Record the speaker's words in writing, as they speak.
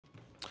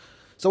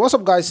So what's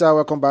up, guys?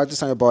 Welcome back.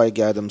 This is your boy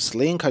Adam's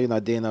Link. How you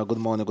not doing? Good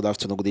morning, good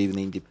afternoon, good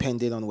evening,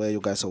 depending on where you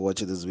guys are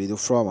watching this video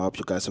from. I hope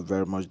you guys are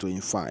very much doing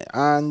fine.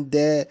 And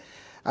I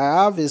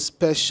have a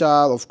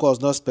special, of course,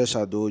 not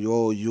special though.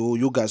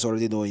 You guys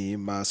already know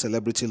him,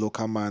 celebrity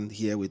local man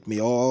here with me,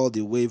 all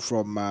the way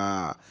from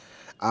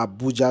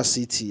Abuja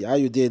City. How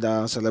you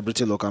doing,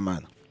 celebrity local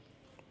man?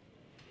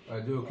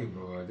 I do okay,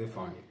 bro. I do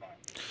fine.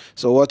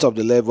 So what's up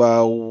the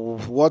level?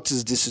 What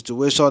is the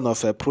situation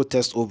of a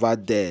protest over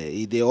there?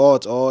 Is they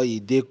hot or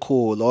is they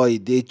cold or is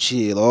they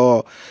chill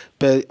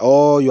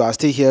or you are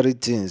still hearing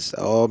things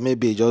or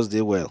maybe just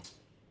they well?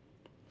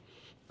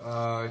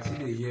 I think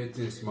they hear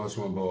things small,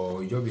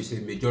 but you just be say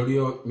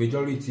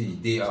majority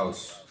they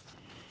house.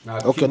 Now,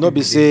 Okay, no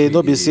be say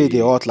they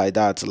hot like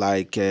that,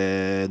 like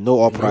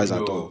no uprise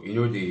at all. You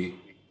know the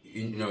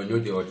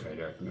hot like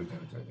that, no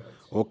doubt like that.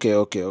 Okay.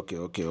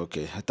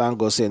 Thank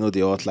God say no they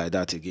hot like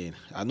that again.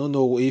 I don't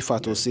know if I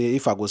go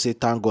say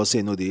thank God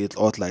say no they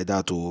hot like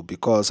that too,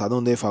 because I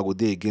don't know if I go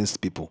dey against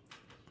people.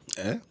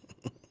 Eh?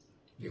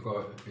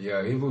 Because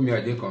even me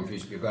I dey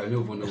confused because I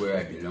don't even know where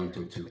I belong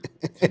to too.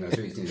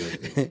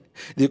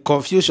 The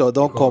confusion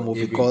don't come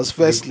because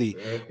firstly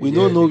we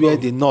don't know where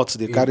the north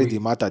they carry the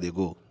matter they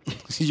go.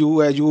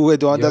 you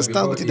don't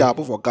understand what they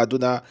happen for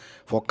Kaduna,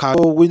 for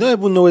Kano. We don't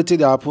even know what they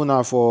happen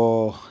now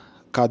for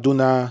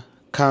Kaduna,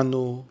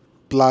 Kano,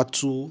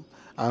 Plateau,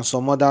 and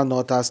some other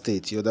northern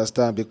states. You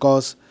understand?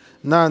 Because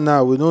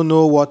now we don't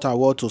know what and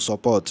what to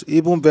support.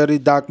 Even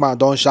VeryDarkMan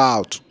don't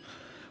shout.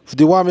 If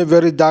the one me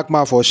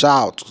VeryDarkMan for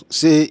shout,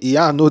 say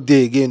yeah no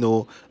day again.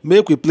 Oh,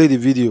 make we play the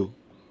video.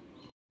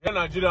 Hey,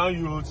 Nigerian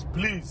youths,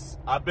 please,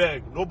 I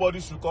beg, nobody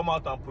should come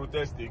out and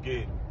protest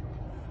again.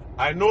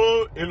 I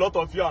know a lot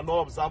of you are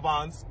not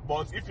observant,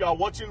 but if you are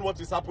watching what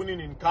is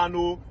happening in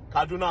Kano,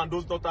 Kaduna, and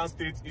those northern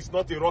states, it's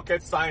not a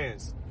rocket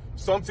science.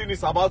 Something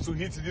is about to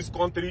hit this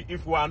country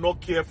if we are not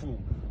careful.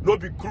 No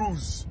be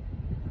cruise.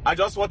 I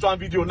just watched one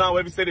video now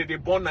where we say that they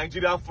burn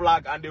Nigerian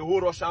flag and the whole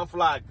Russian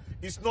flag.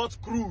 It's not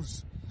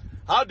cruise.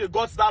 How they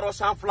got that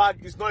Russian flag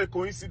is not a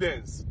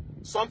coincidence.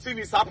 Something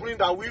is happening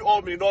that we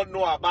all may not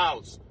know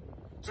about.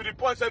 To the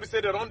point where we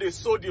say they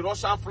sold the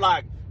Russian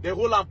flag. They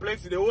hold and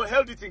plenty. They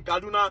held it in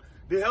Kaduna.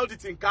 They held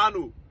it in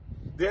Kano.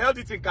 They held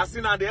it in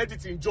Katsina. They held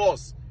it in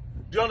Jos.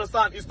 Do you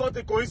understand? It's not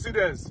a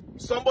coincidence.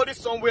 Somebody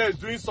somewhere is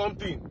doing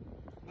something.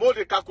 More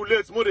they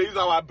calculate, more they use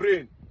our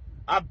brain.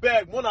 I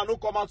beg, more no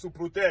come out to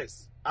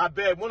protest. I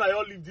beg, more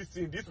y'all leave this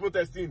thing, this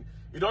protesting.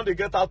 You don't they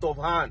get out of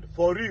hand.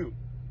 For real.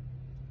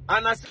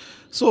 And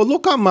so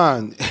local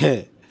man,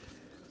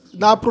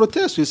 now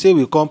protest we say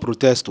we come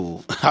protest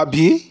to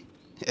Abi?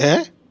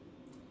 Eh?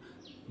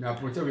 Now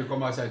protest we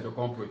come outside to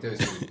come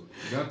protest.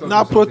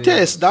 Now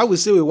protest that we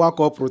say we walk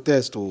up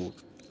protest to.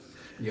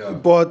 Yeah.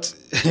 But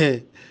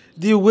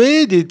the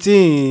way the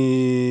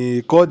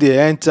thing called they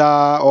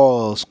enter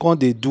or scan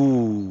they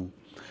do,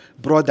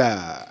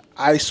 brother,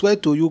 I swear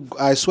to you,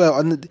 I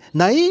swear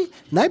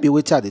now be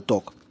waiting they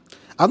talk.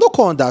 I don't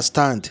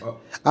understand.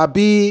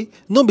 Abi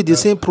no be the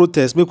same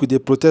protest make we dey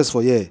protest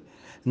for here.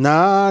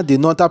 Now the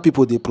northern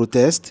people they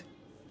protest.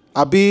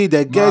 Abi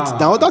they get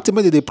now other thing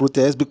they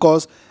protest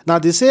because now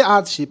they say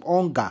hardship,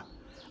 hunger,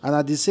 and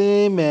at the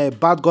same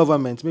bad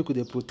government make we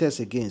dey protest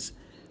against.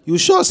 You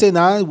sure say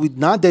now with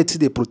now they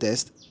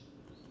protest?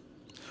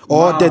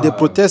 Or that they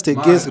protest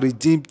against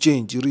regime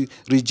change.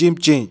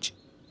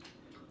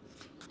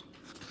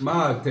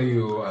 I tell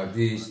you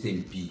this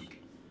thing be.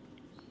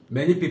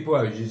 Many people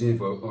are using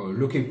for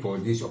looking for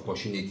this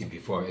opportunity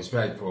before,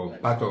 especially from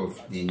part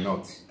of the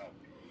north.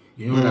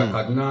 You know that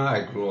Kaduna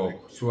I grew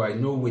up, so I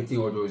know what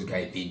all those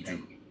guys they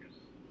do.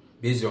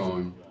 Based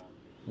on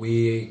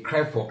we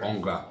cry for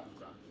hunger,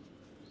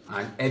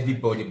 and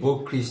everybody,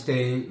 both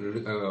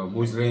Christian,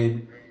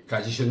 Muslim,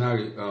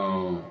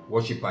 traditional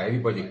worshipper,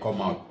 everybody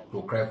come out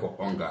to cry for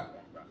hunger.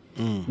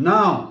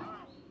 Now,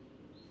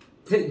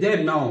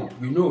 them now,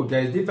 you know,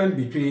 there is difference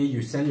between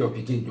you send your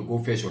pikin to go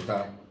fetch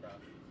water.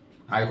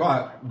 I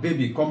got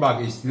baby come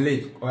back, it's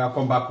late, or I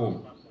come back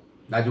home.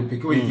 Like the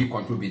pikin will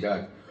control be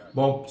that.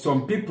 But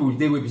some people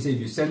they will be saying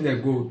if you send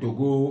them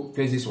go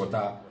fetch this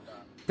water,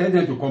 tell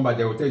them to come back,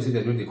 they will tell you say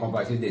they don't come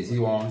back, say they see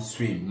one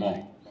swim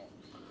more.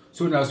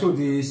 So now so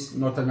this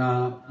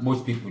northerner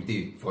most people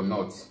did for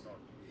north.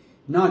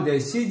 Now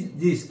they see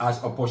this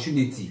as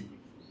opportunity.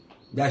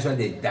 That's why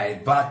they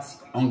divert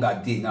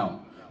hunger day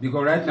now.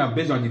 Because right now,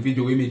 based on the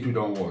video we made, you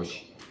don't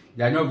watch,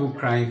 they are not even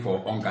crying for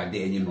hunger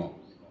day anymore.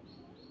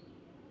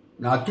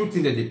 Now, two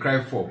things that they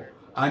cry for.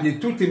 And the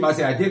two things I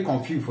say, are they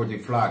confused for the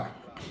flag?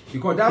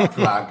 Because that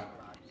flag,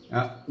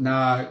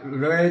 now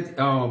red,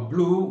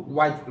 blue,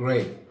 white,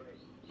 red.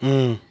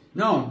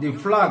 Now, the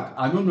flag,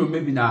 I don't know,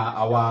 maybe now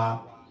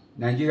our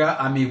Nigeria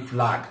Army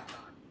flag.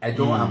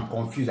 I'm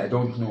confused, I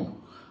don't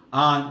know.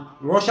 And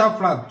Russian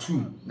flag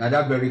too, now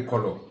that very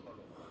color.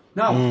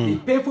 Now, the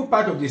painful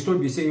part of the story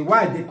be saying,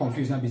 why are they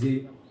confused now? Be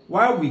saying,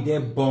 why will they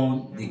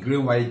burn the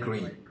green, white,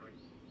 green?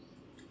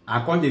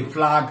 And call the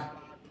flag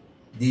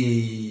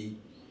the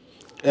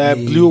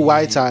blue,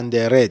 white, and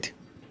the red.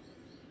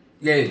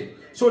 Yeah.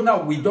 So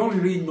now we don't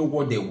really know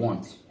what they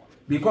want.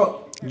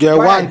 Because You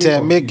why want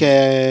they make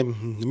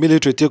confused?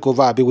 military take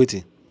over? I be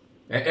waiting.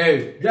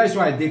 That's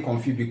why they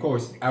confused,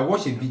 because I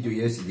watched a video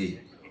yesterday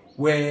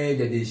where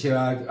they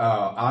shared,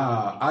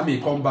 army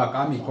come back,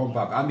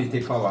 army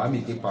take power,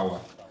 army take power.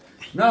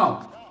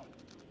 Now,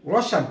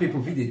 Russian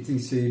people feel they think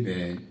say,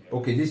 man,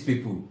 okay, these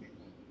people,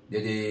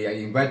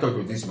 they invite us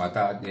to this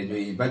matter,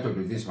 they invite us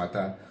to this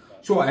matter.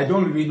 So I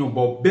don't really know,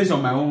 but based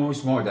on my own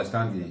small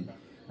understanding,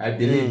 I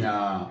believe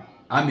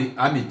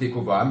army take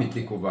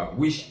over,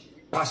 which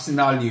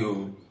personally,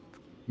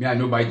 me I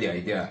know by the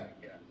idea.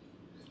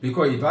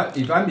 Because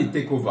if army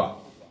take over,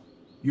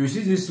 you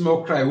see this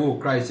small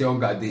cry say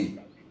hunger day.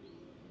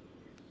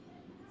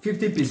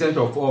 50%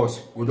 of us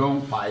who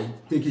don't buy,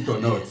 take it or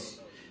not.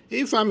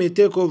 If I may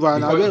take over,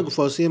 and I Because- beg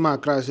for same man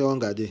cry say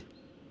hunger day.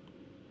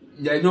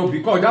 Yeah, no,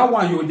 because that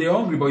one you they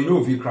hungry, but you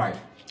know if you cry.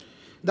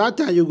 That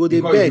time you go dey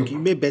Because beg, you-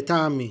 you make better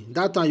army.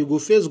 That time you go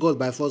face God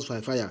by force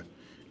by fire.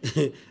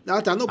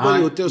 That time nobody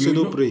And will tell you you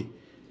no know- pray.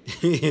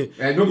 You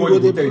nobody go will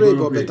dey tell you pray no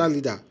for pray. better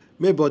leader.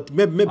 Make better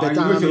you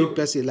know army say-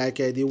 person like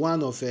the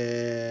one of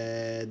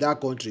that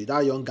country,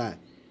 that young guy.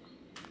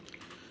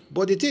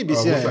 But the thing be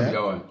which one be say,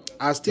 that one?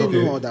 I still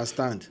Okay. don't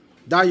understand.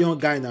 That young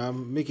guy now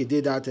make it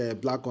did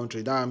that black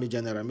country, that army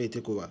general may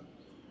take over.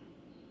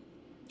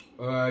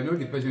 I know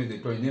the person they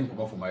call name come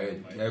off for my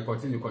head. Yeah,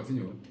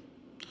 continue.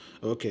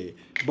 Okay,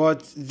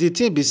 but the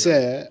thing be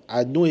say,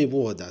 I don't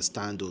even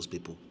understand those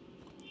people.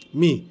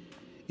 Me,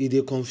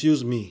 they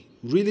confuse me.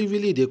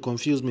 Really, they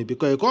confuse me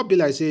because it can't be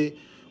like say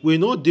we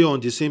not there on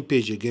the same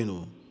page again.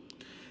 Oh.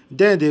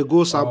 Then they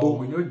go Sabo,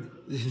 we know.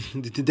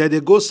 then they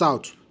go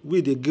south,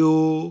 we they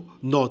go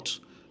north.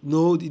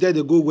 No, then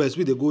they go west,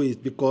 we they go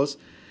east because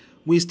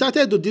we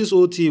started to this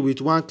OT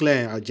with one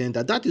clear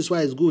agenda. That is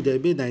why it's good they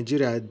made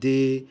Nigeria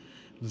they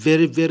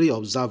very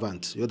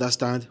observant. You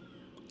understand?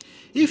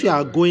 If you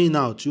are going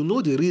out, you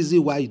know the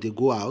reason why they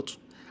go out,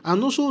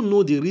 and also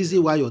know the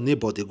reason why your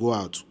neighbor they go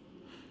out.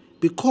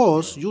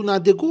 Because you now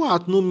they go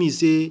out, no me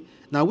say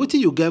now what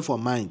you get for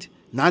mind,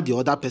 now the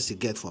other person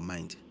get for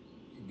mind.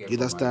 You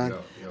understand?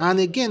 Yeah. And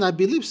again, I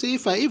believe say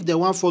if they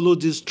want follow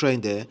this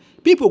trend there,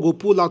 people go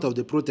pull out of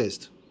the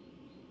protest.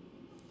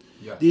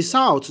 Yeah. The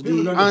south,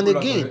 People don't and pull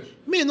out of again,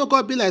 it. may not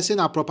go be like saying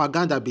a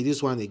propaganda be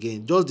this one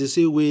again. Just the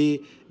same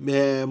way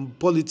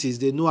politics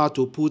they know how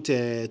to put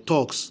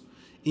talks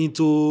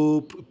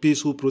into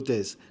peaceful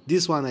protests.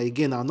 This one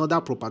again, another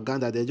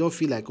propaganda. They just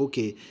feel like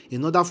okay,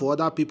 in order for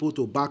other people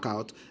to back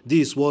out,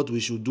 this is what we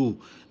should do.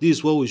 This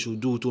is what we should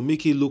do to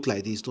make it look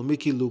like this, to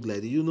make it look like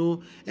this. You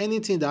know,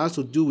 anything that has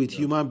to do with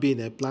human being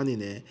and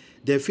planning,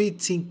 they feel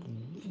think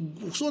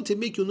something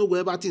make you know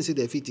whatever thing say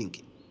they feel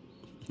think.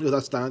 You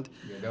understand?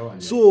 Yeah, that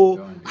one, So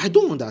that one, I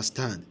don't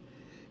understand.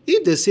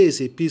 If they say it's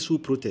a peaceful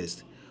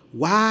protest,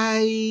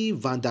 why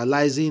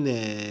vandalizing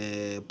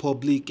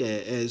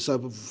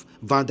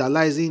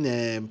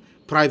vandalizing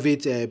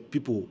private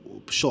people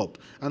shop?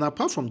 And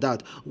apart from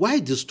that, why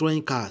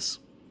destroying cars?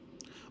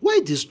 Why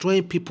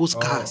destroying people's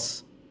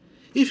cars?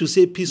 If you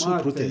say peaceful Ma,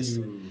 I tell protest,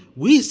 you.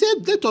 we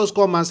said let us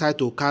come outside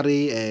to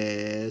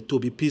carry to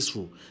be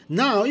peaceful.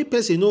 Now if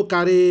person no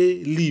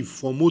carry leave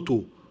for motor,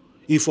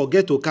 he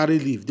forget to carry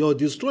leave, they will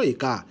destroy a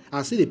car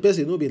and say the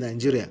person no be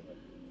Nigeria.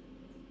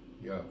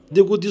 Yeah.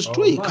 They go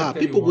destroy a ma, I car.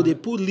 tell you People go they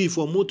what. put leave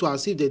for motor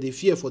as if they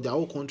fear for their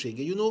whole country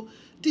again. You know,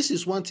 this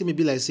is one thing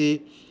maybe like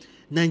say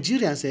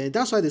Nigerians,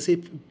 that's why they say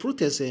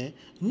protests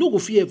no go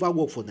fit ever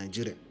work for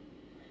Nigeria.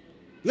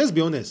 Let's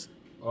be honest.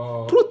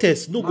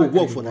 Protests no ma, go I tell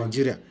work you for one.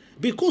 Nigeria.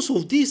 Because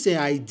of this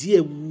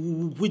idea,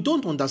 we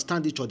don't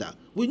understand each other.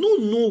 We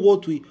don't know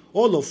what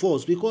all of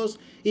us, because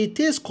it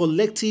takes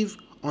collective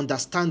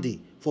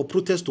understanding for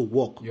protests to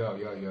work. Yeah.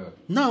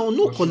 Now,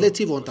 no For sure,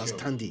 collective for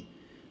understanding.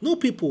 No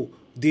people,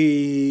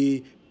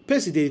 the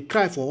person they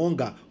cry for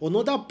hunger,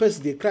 another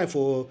person they cry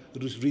for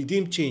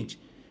redeem change.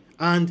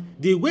 And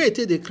the way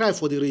they cry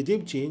for the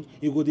redeem change,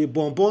 you go they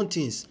burn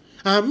things.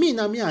 And me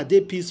are they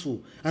peaceful,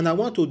 and I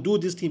want to do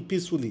this thing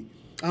peacefully.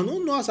 I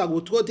don't know as I go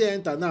to there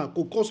enter now,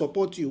 go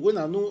support you when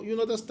I know you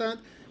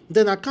understand.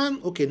 Then I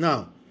can okay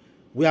now.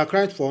 We are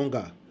crying for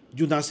hunger.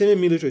 You now say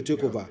military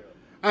take over.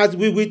 As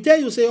we will tell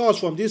you say us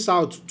from this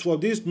south, from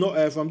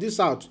this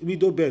south,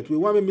 middle belt, we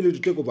want military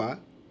take over.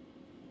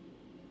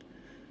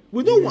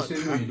 We don't you want.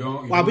 say no, you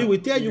don't- Abi we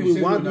tell if you you we say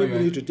no, want now you are-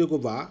 military take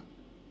over.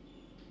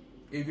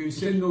 If you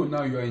say no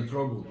now, you are in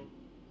trouble.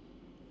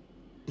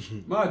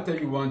 May I tell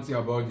you one thing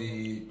about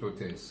the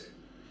protest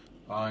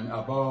and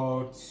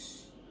about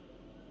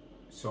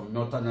some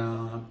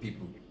northern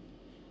people.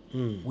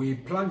 We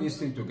planned this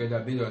thing together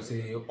based on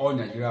say all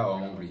Nigeria are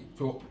hungry.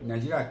 So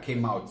Nigeria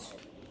came out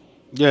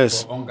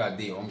Yes. for hunger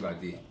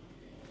day.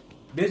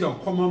 Based on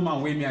common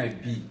man where me I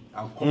be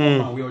and common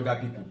man where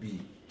other people be.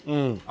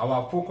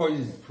 Our focus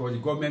is for the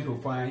government to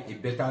find a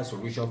better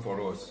solution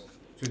for us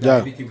so that Yeah.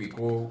 everything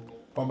will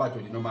come back to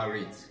the normal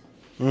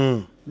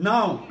rate.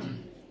 Now,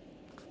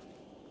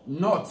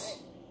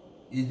 north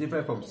is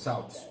different from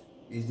south,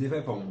 is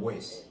different from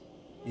west,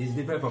 is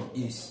different from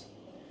east.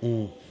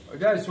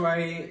 That's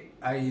why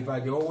if I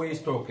dey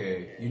always talk,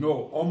 you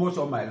know, almost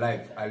all my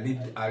life I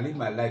live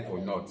my life for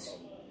north.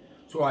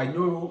 So I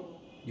know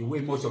the way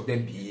most of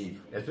them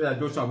behave, especially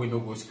those one wey no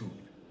go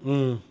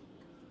school.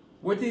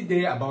 What did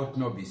they about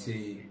not be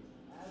saying?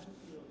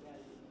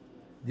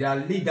 Their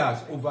leaders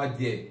over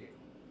there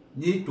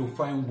need to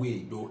find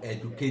way to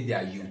educate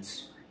their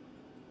youths.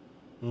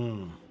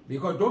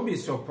 Because don't be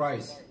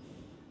surprised.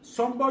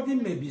 Somebody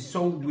may be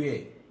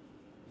somewhere.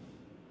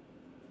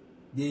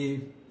 They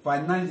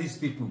finance these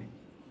people.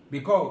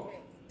 Because,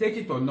 take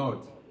it or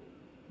not,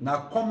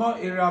 now common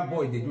area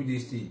boy, they do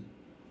this thing.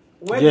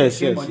 Where they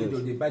get money to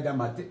they buy that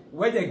material.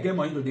 Where they get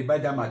money to they buy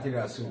that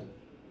material soon.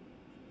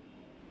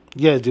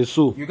 Yes, they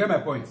so. You get my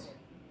point?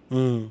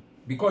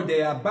 Because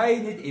they are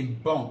buying it in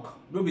bulk.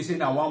 Don't be saying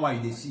that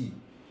one they see.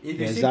 If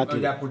you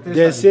exactly. See,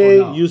 they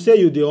say you say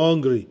you the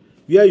hungry.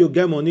 Where you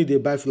get money, they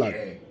buy flag.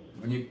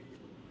 Yeah.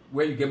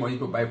 Where you get money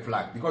to buy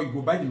flag, because you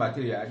go buy the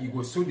material, you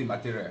go sell the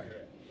material.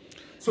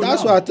 So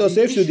that's why I thought.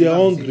 If you the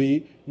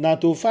hungry, now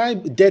to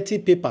find dirty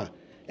paper,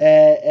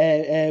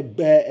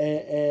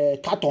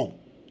 carton,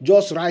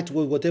 just write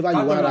whatever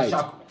you want write,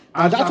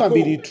 and that will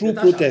be the true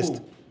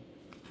protest.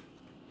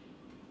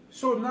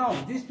 So now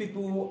these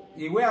people,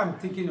 the way I'm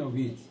thinking of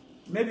it,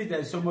 maybe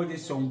there's somebody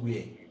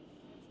somewhere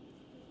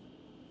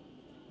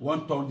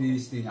want to turn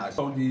this thing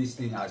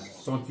as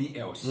something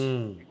else.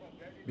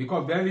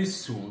 Because very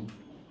soon,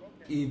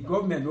 if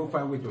government don't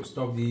find way to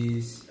stop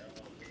this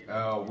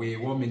with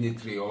one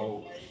military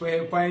or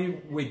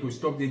find way to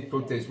stop this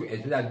protest,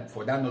 especially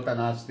for that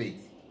northern state,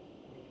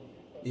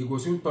 it will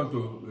soon turn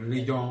to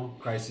religion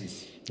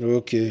crisis.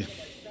 Okay.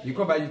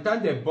 Because by the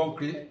time they burn,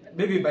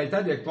 maybe by the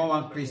time they burn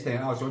one Christian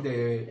house or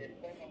they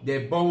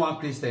burn one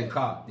Christian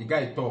car, the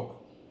guy talk,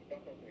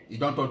 he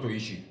don't talk to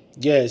issue.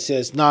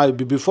 Yes. Now,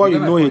 before you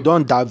know, you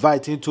don't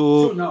divide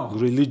into so now,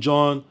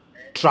 religion,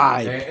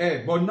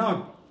 tribe. But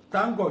now,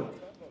 thank God,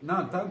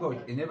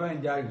 it never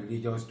enjoy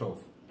religion stuff.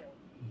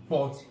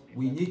 But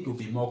we need to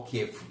be more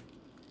careful.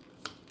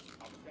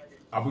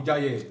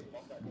 Abuja,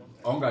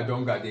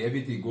 Onga,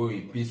 everything go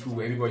in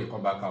peaceful, everybody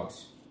come back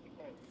house.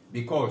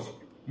 Because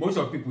most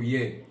of people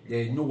here,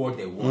 they know what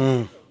they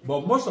want.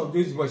 But most of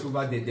these boys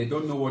over there, they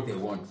don't know what they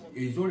want.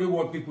 It's only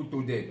what people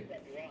told them.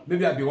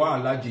 Maybe I be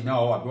one allergy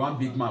now, or I be one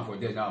big man for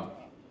them now.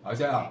 I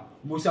say,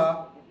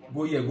 Musa,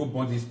 go here, go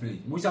burn this place.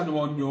 Musa don't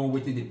want to know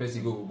waiting the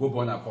person go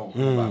burn and come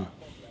back.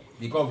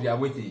 Because they are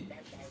waiting.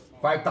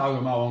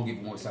 5,000 man won't give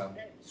Musa.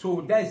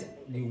 So that's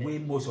the way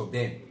most of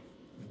them,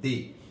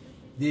 they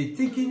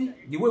thinking,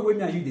 the way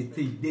me and you they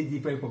think, they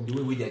different from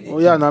the way they think. Oh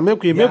yeah, now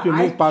make we move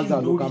past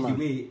that. Look,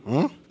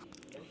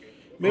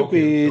 Make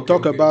we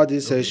talk about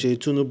this Seyi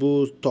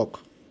Tinubu talk.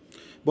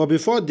 But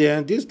before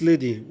then, this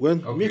lady,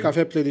 when make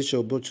her play this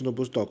show about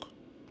Tinubu's talk.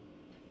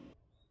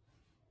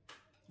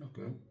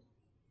 Okay.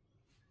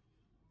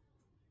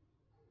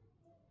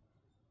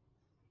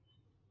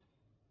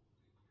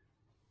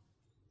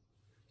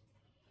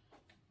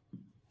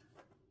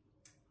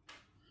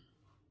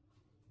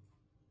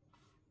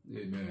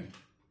 Amen.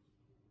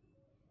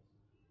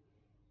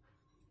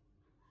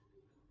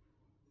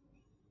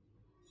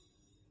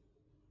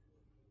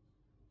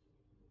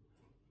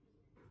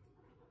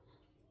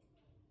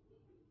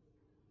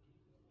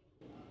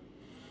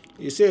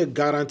 You say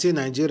guarantee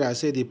Nigeria,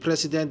 say the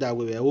president that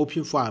we were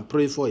hoping for and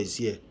praying for is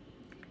here.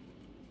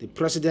 The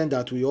president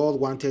that we all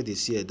wanted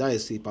is here. That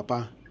is the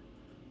Papa.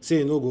 Say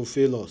he no go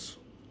fail us.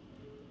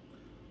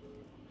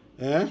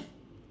 Eh?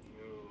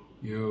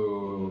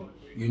 You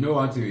know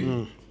what to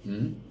do?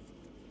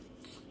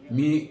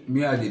 Me,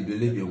 I dey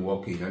believe in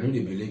working. I don't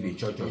believe in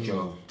church.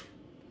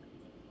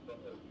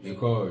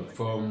 Because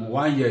from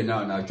 1 year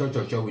now church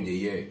with a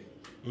year.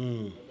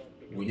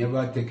 We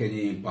never take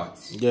any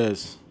impact.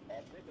 Yes.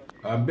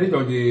 Based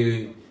on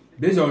the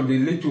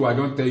little I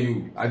don't tell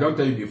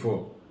you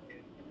before.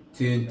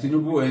 Till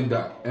Tinubu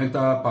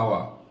enter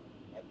power.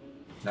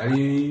 That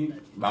is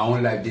my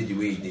own life did the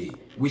way it did.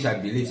 Which I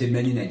believe say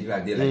many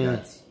Nigerians did like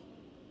that.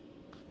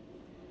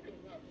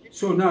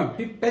 So now,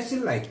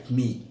 person like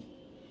me,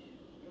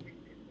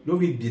 no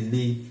we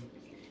believe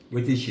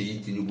what is Seyi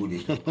Tinubu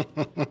did.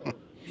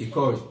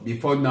 Because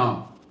before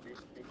now,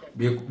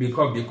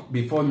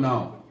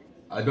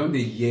 I don't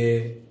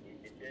hear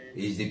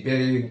he's the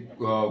best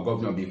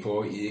governor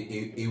before.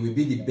 He will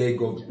be the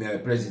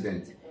best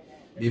president.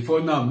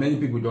 Before now, many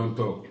people don't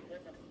talk.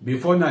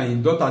 Before now, his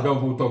daughter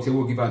don't talk, say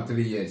we'll give him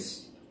 3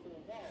 years.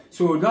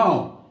 So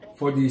now,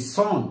 for the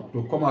son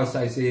to come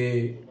outside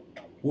say,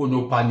 oh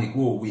no panic,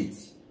 oh wait.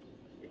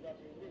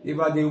 If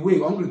I dey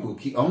wait, hunger go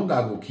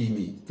kill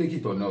me, take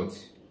it or not.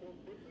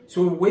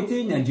 So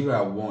waiting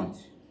Nigeria want.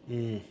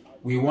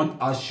 We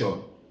want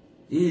action.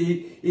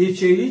 If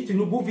Seyi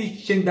Tinubu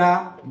change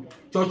that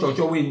church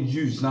we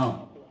use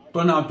now,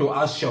 turn out to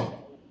action,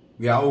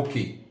 we are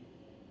okay.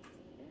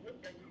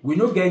 We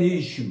don't get any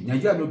issue.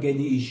 Nigeria don't get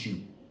any issue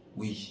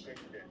with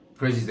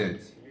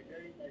president.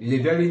 He's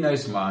a very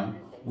nice man.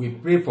 We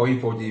pray for him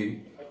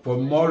for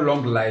more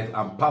long life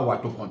and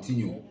power to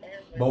continue.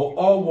 But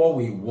all what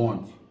we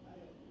want,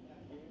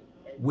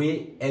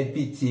 we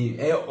everything,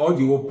 all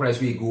the whole price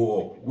will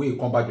go up. We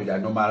come back to their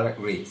normal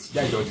rates.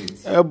 That does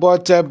it.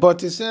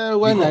 But it's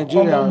when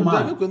Nigeria,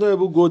 we don't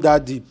even go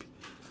that deep.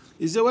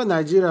 He said when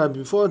Nigeria,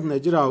 before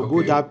Nigeria will go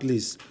Okay. that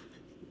place,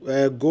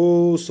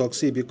 go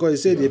succeed, because he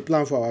said they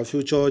plan for our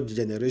future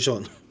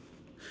generation.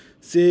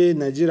 Say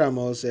Nigeria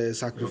must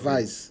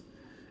sacrifice.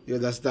 You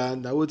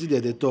understand? Now what did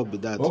they talk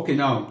with that? Okay,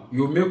 now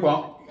you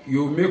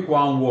make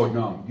one word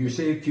now. You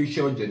say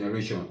future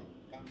generation.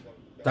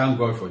 Thank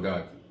God for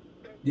that.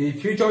 The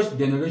future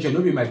generation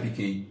no be my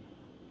pikin.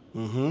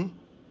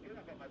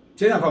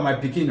 Say na for my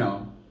pikin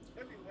now.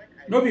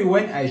 No be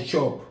when I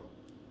chop.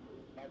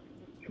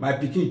 My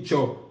pikin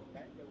chop.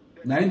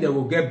 Now they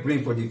will get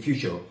brain for the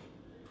future.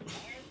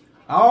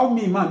 How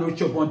me man no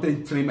chop want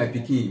to train my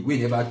pikin we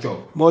never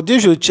chop. But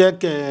if you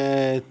check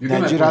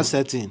Nigeria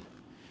setting,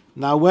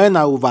 now when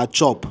I over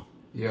chop.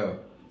 Yeah.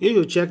 If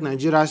you check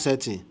Nigeria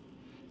setting,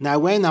 now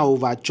when I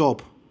over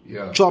chop,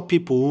 Yeah. chop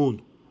people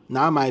own,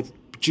 now my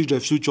children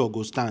future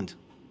go stand.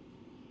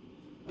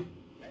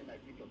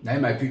 Now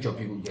my future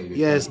people get it.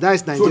 Yes,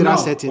 that's Nigeria so now,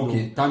 setting.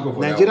 Okay, thank God for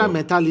Nigeria that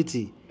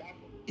mentality.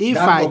 If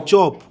Thank I God-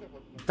 chop,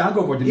 Thank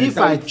God for the if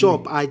I mentality.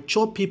 chop, I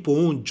chop people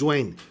own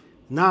join.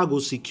 Now I go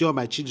secure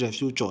my children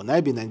future. Now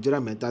it be Nigeria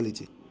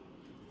mentality.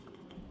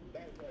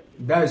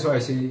 That is why I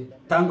say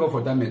thank God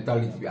for that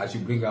mentality as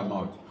you bring them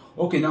out.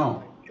 Okay,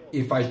 now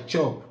if I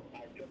chop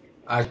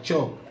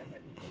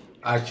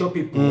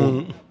people,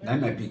 now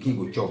my pikin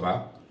go chop.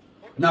 Huh?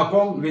 Now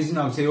come reason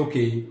and say,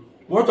 okay,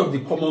 what of the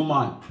common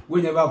man?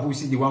 We never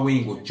see the one way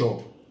he go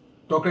chop.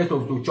 Talk right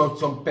of to chop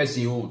some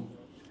person own.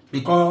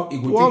 Because he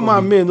go Poor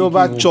man may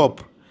never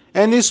chop.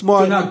 Any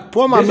small So now,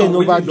 poor man based may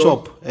on never wetin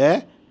chop.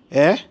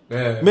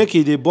 Yeah. Make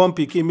it the born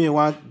pikin may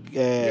want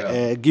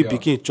Yeah. give Yeah.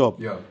 pikin chop.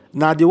 Yeah.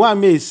 Now the one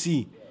may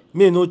see,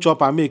 may no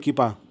chop and may keep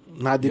am.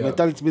 Now the Yeah.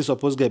 mentality may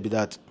suppose get be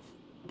that.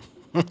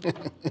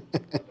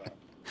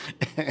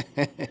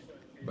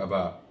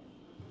 Baba.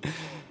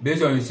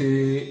 Based on you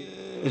say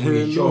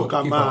we No, chop,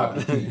 come keep our on.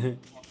 pikin.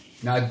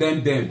 Now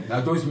them,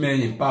 now those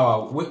men in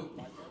power.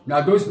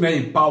 Now those men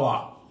in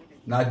power.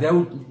 Now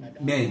them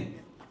men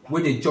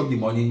when they chop the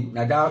money,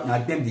 now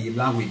them the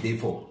language they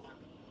for.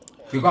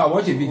 Because I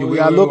watch a video. We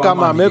are local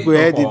man, make we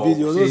hear the talk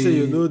video. of, No say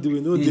you know we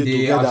know dey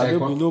together.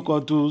 Make we no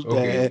come to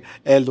Okay.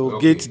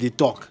 elongate Okay. the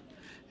talk.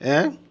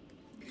 The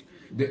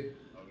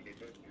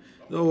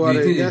No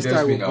worry, thing next is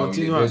time we'll now,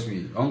 continue. invest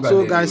me. Hunger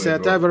So dey guys, everywhere,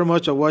 thank bro. you very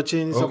much for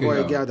watching. It's Okay,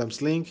 your boy now. Adam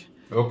Slink.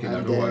 Okay, now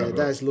And don't worry, bro.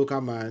 that is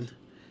local man.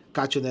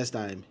 Catch you next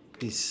time.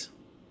 Peace.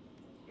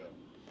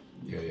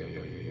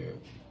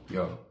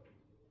 Yeah.